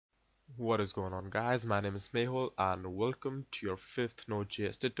What is going on, guys? My name is Mehul and welcome to your fifth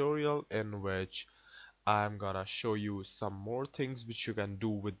Node.js tutorial in which I'm gonna show you some more things which you can do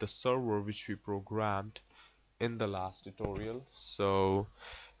with the server which we programmed in the last tutorial. So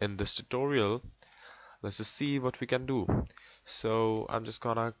in this tutorial, let's just see what we can do. So I'm just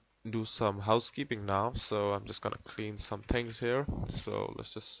gonna do some housekeeping now. So I'm just gonna clean some things here. So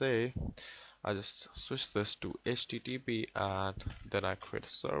let's just say I just switch this to HTTP and then I create a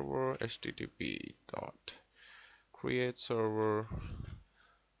server HTTP dot create server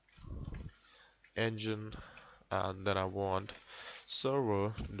engine, and then I want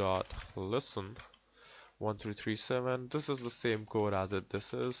server dot listen 1337. This is the same code as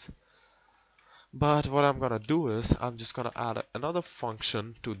this is, but what I'm gonna do is I'm just gonna add another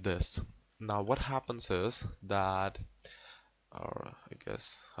function to this. Now what happens is that, or I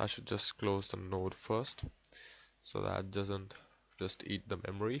guess I should just close the node first so that it doesn't just eat the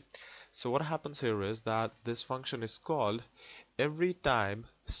memory. So what happens here is that this function is called every time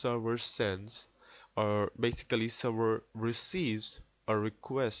server sends, or basically server receives a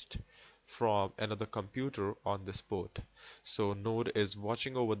request from another computer on this port. So node is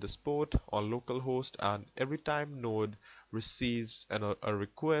watching over this port on localhost, and every time node receives a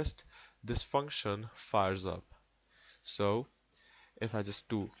request, this function fires up. So if I just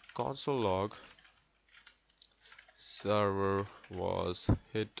do console log server was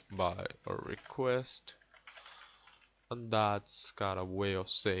hit by a request, and that's kind of way of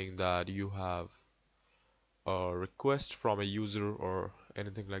saying that you have a request from a user or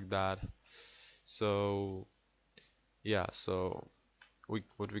anything like that. So yeah, so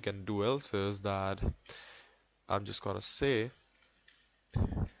what we can do else is that I'm just gonna say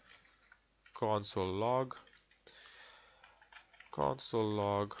console log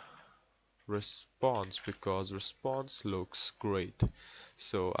response, because response looks great.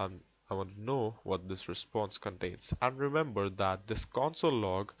 So I want to know what this response contains. And remember that this console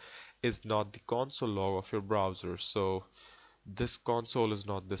log is not the console log of your browser. So this console is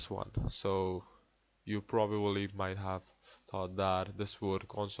not this one. So you probably might have thought that this would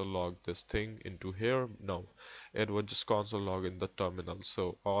console log this thing into here. No, it would just console log in the terminal.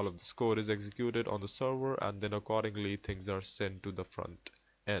 So all of this code is executed on the server, and then accordingly things are sent to the front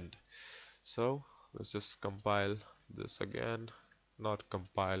end. So let's just compile this again. Not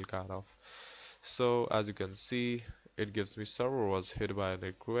compile, kind of. So as you can see, it gives me server was hit by a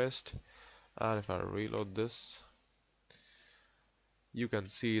request, and if I reload this, you can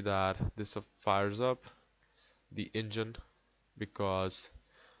see that this fires up the engine, because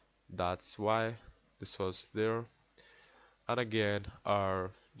that's why this was there. And again,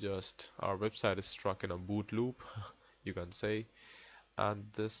 our website is stuck in a boot loop, you can say. And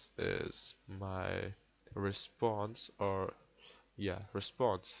this is my response, or yeah,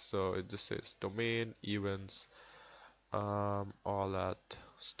 response. So it just says domain events, all that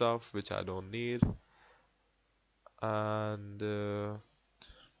stuff which I don't need. And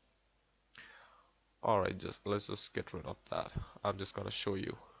alright, let's just get rid of that. I'm just gonna show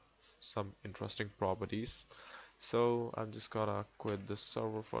you some interesting properties. So I'm just gonna quit this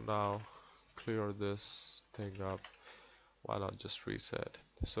server for now, clear this thing up. Why not just reset?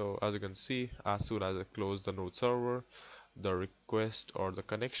 So as you can see, as soon as I close the node server, the request or the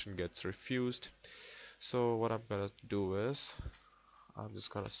connection gets refused. So what I'm gonna do is I'm just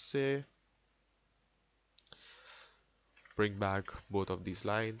gonna say bring back both of these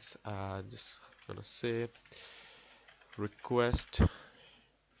lines, and just gonna say request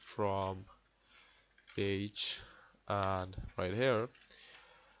from page, and right here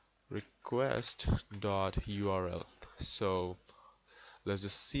request dot URL. So let's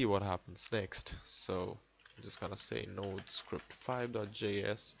just see what happens next. So I'm just gonna say node script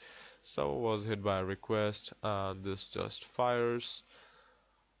 5.js. So was hit by a request, and this just fires.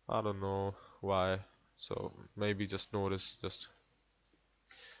 I don't know why. So maybe just notice just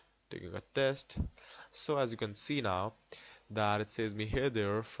taking a test. So as you can see now that it says me here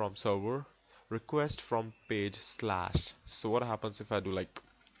there from server request from page slash. So what happens if I do like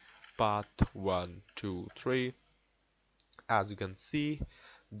path 1 2 3? As you can see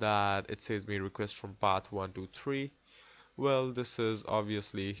that it says me request from path 1 2 3. Well, this is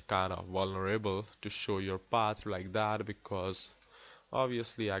obviously kind of vulnerable to show your path like that, because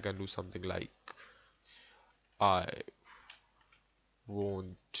obviously I can do something like I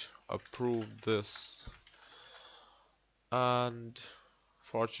won't approve this, and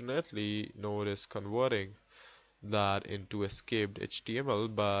fortunately Node is converting that into escaped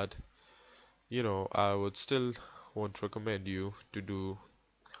HTML. But I would still won't recommend you to do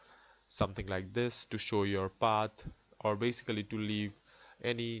something like this to show your path, or basically to leave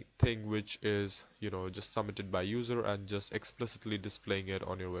anything which is, just submitted by user and just explicitly displaying it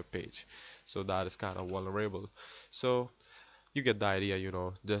on your web page. So that is kind of vulnerable. So you get the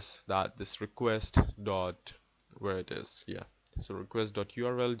idea, this request dot where it is, yeah. So request dot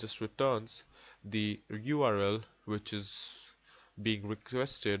URL just returns the URL which is being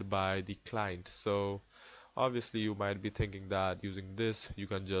requested by the client. So obviously, you might be thinking that using this, you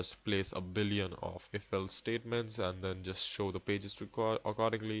can just place a billion of if-else statements and then just show the pages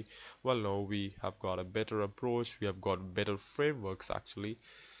accordingly. Well, no, we have got a better approach. We have got better frameworks actually,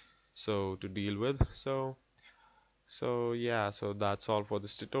 so to deal with. So yeah, so that's all for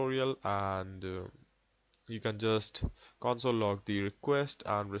this tutorial, and you can just console log the request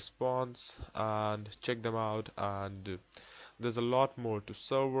and response and check them out. And there's a lot more to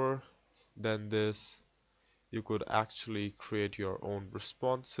server than this. You could actually create your own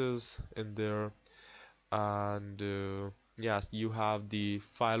responses in there, and yes, you have the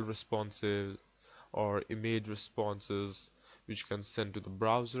file responses or image responses which you can send to the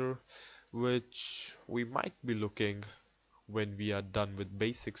browser, which we might be looking when we are done with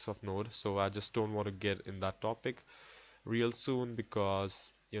basics of Node. So I just don't want to get in that topic real soon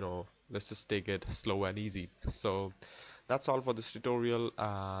because let's just take it slow and easy. So that's all for this tutorial,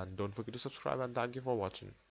 and don't forget to subscribe, and thank you for watching.